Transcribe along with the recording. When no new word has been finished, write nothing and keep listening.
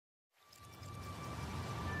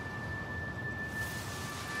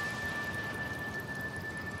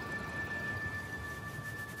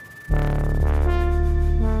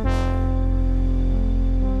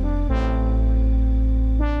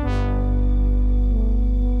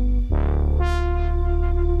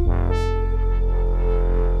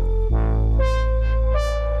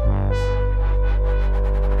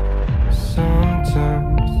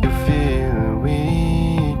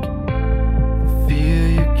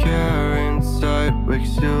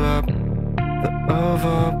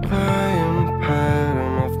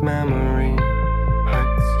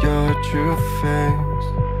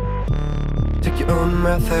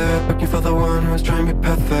Method, looking for the one who's trying to be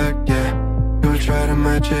perfect, yeah. You'll try to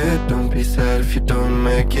match it, don't be sad if you don't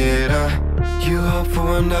make it, You hope for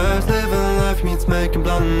wonders, living life means making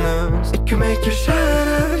blunders. It can make you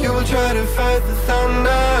shatter, you will try to fight the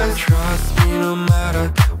thunders. Trust me no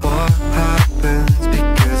matter what happens,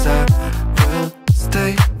 because I will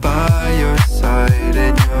stay by your side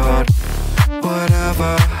in your heart.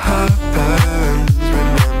 Whatever happens,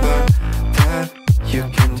 remember that you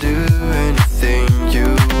can do anything you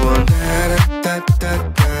want.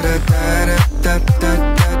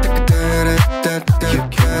 You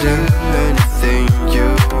can do anything you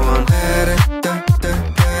want.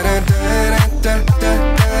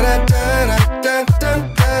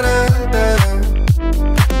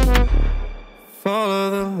 Follow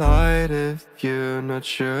the light if you're not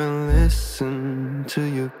sure. Listen to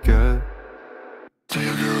your gut.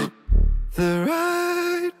 The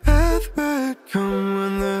right path might come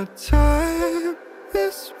when the time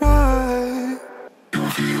is right.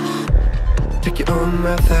 Take your own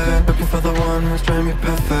method, looking for the one who's trying to be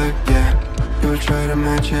perfect, yeah. You'll try to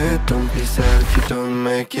match it, don't be sad if you don't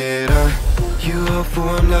make it, You hope for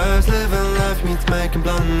wonders, living life means making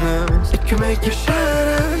blunders. It can make you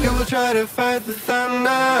shatter, you will try to fight the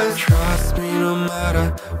thunders. Trust me no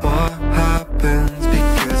matter what happens,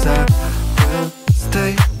 because I will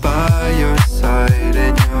stay by your side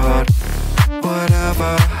in your heart.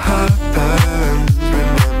 Whatever happens,